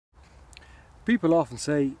People often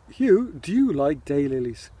say, Hugh, do you like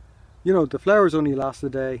daylilies? You know, the flowers only last a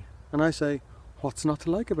day. And I say, what's not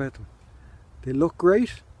to like about them? They look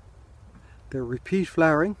great, they're repeat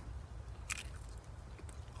flowering,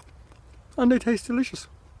 and they taste delicious.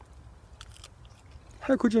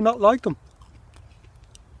 How could you not like them?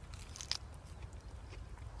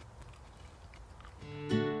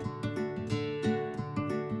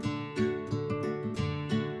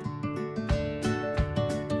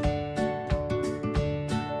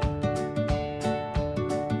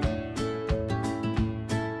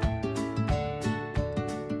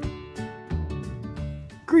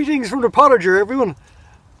 Greetings from the potager, everyone.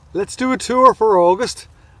 Let's do a tour for August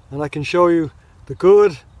and I can show you the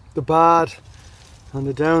good, the bad and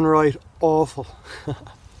the downright awful.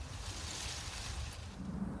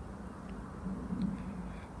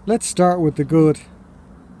 Let's start with the good,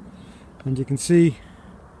 and you can see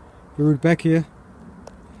the Rudbeckia,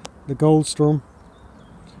 the Goldstorm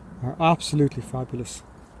are absolutely fabulous.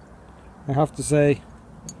 I have to say,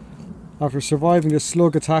 after surviving the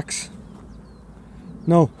slug attacks,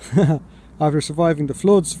 after surviving the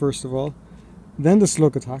floods first of all, then the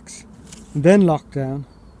slug attacks, then lockdown,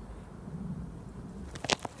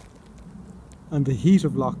 and the heat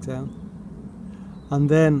of lockdown, and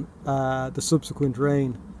then the subsequent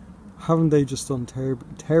rain, haven't they just done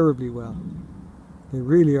terribly well? They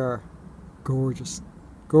really are gorgeous,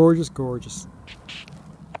 gorgeous, gorgeous.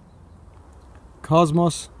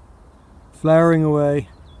 Cosmos flowering away,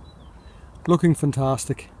 looking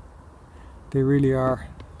fantastic. They really are,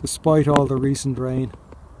 despite all the recent rain.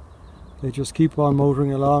 They just keep on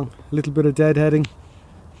motoring along. A little bit of deadheading.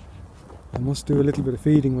 I must do a little bit of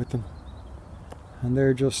feeding with them. And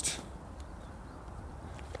they're just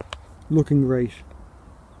looking great.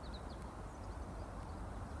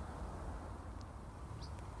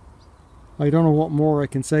 I don't know what more I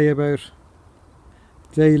can say about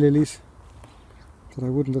daylilies that I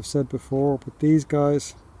wouldn't have said before, but these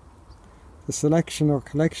guys, the selection or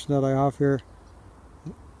collection that I have here,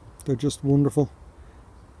 they're just wonderful.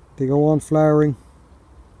 They go on flowering.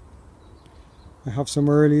 I have some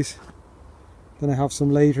earlies, then I have some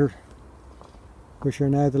later, which are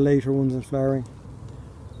now the later ones in flowering.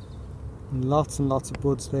 And lots of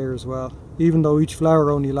buds there as well. Even though each flower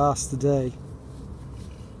only lasts a day,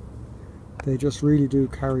 they just really do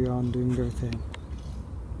carry on doing their thing.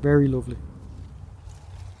 Very lovely.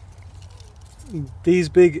 These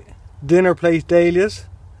big dinner plate dahlias,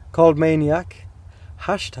 called Maniac,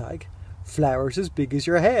 hashtag flowers as big as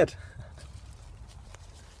your head.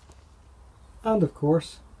 And of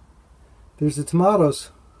course, there's the tomatoes,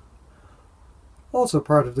 also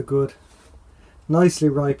part of the good, nicely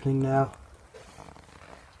ripening now,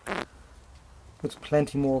 with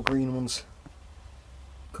plenty more green ones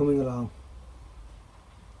coming along.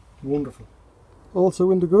 Wonderful.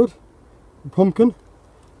 Also in the good, the pumpkin.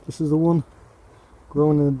 This is the one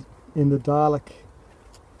grown in the Dalek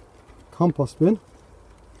compost bin.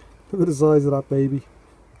 Look at the size of that baby.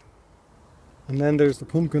 And then there's the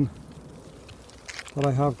pumpkin that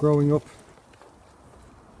I have growing up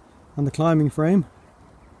on the climbing frame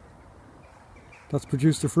that's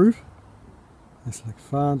produced the fruit. It's like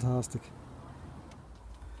fantastic.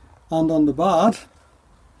 And on the bad,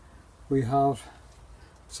 we have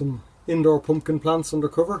some indoor pumpkin plants under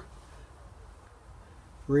cover,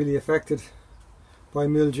 really affected by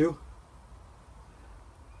mildew.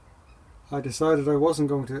 I decided I wasn't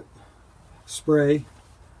going to spray, I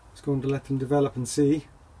was going to let them develop and see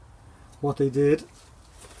what they did.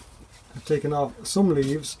 I've taken off some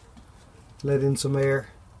leaves, let in some air,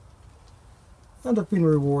 and I've been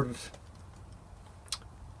rewarded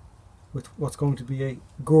with what's going to be a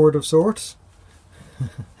gourd of sorts.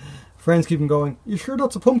 Friends keep on going, you sure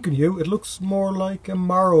that's a pumpkin, Hugh? It looks more like a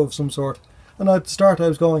marrow of some sort. And at the start I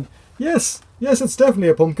was going, yes, it's definitely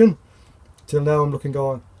a pumpkin. Till now I'm looking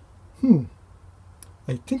going,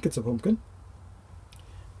 I think it's a pumpkin.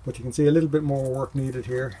 But you can see a little bit more work needed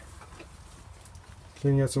here.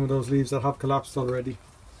 Cleaning out some of those leaves that have collapsed already.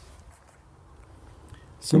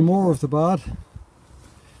 Some more of the bad.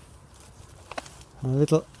 A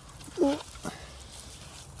little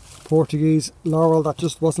Portuguese laurel that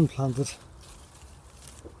just wasn't planted.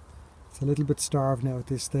 It's a little bit starved now at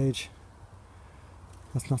this stage.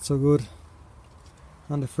 That's not so good.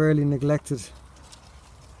 And a fairly neglected,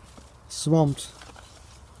 swamped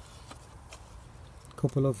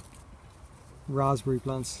couple of raspberry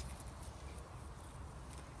plants.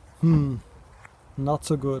 Not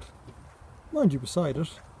so good. Mind you, beside it,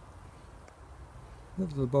 a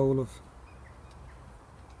little bowl of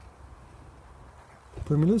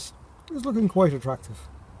primulas is looking quite attractive.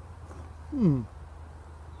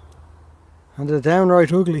 And a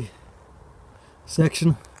downright ugly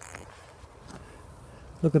section.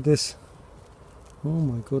 Look at this. Oh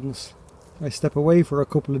my goodness. I step away for a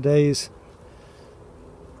couple of days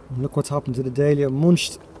and look what's happened to the dahlia.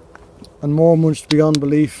 Munched and more munched beyond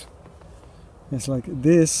belief. It's like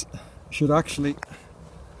this should actually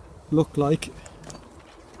look like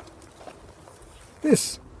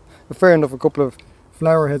this. Fair enough, a couple of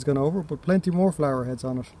flower heads gone over, but plenty more flower heads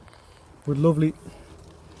on it with lovely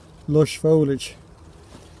lush foliage.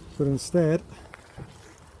 But instead,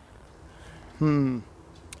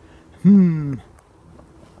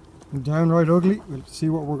 downright ugly. We'll see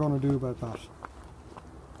what we're going to do about that.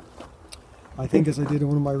 I think, as I did in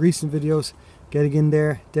one of my recent videos, getting in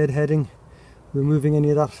there, deadheading, removing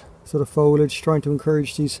any of that sort of foliage, trying to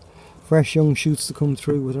encourage these fresh young shoots to come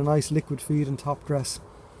through with a nice liquid feed and top dress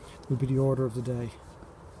will be the order of the day.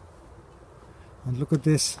 And look at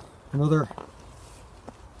this, another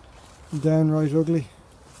downright ugly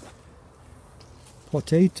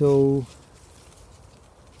potato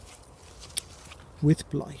with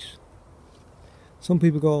blight. Some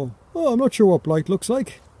people go, oh, I'm not sure what blight looks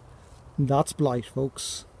like. That's blight,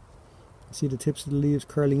 folks. See the tips of the leaves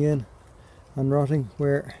curling in and rotting,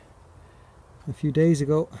 where a few days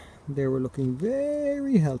ago they were looking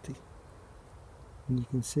very healthy. And you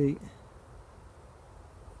can see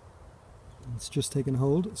it's just taken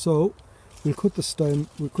hold. So we'll cut the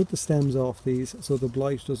stems off these so the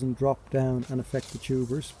blight doesn't drop down and affect the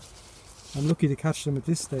tubers. I'm lucky to catch them at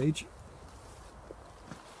this stage.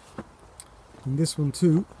 And this one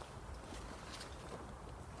too.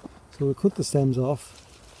 So we'll cut the stems off.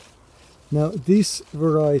 Now this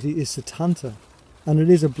variety is Satanta, and it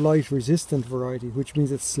is a blight resistant variety, which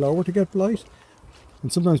means it's slower to get blight.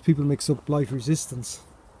 And sometimes people mix up blight resistance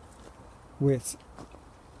with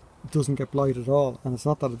it doesn't get blight at all, and it's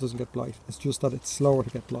not that it doesn't get blight, it's just that it's slower to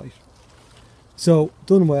get blight. So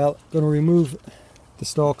done well. Going to remove the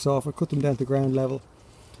stalks off. I cut them down to ground level,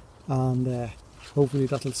 and hopefully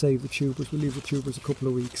that'll save the tubers. We'll leave the tubers a couple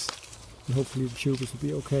of weeks, and hopefully the tubers will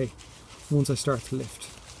be okay once I start to lift.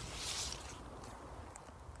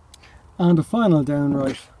 And the final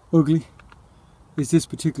downright ugly is this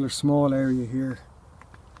particular small area here.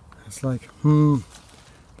 It's like, the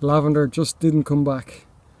lavender just didn't come back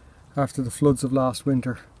after the floods of last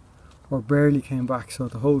winter, or barely came back. So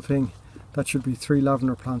the whole thing, that should be 3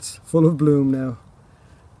 lavender plants full of bloom now,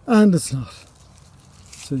 and it's not.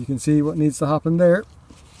 So you can see what needs to happen there.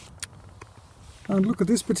 And look at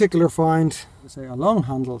this particular find. I say a long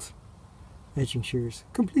handled edging shears,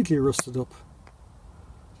 completely rusted up,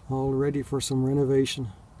 all ready for some renovation.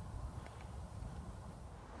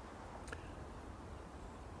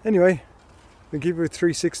 Anyway, we'll give it a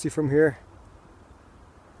 360 from here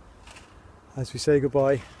as we say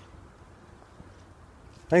goodbye.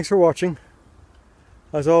 Thanks for watching.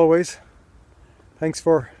 As always, thanks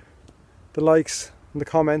for the likes and the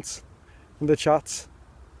comments and the chats.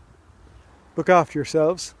 Look after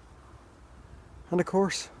yourselves, and of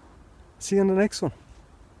course, see you in the next one.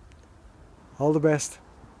 All the best.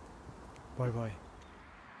 Bye bye.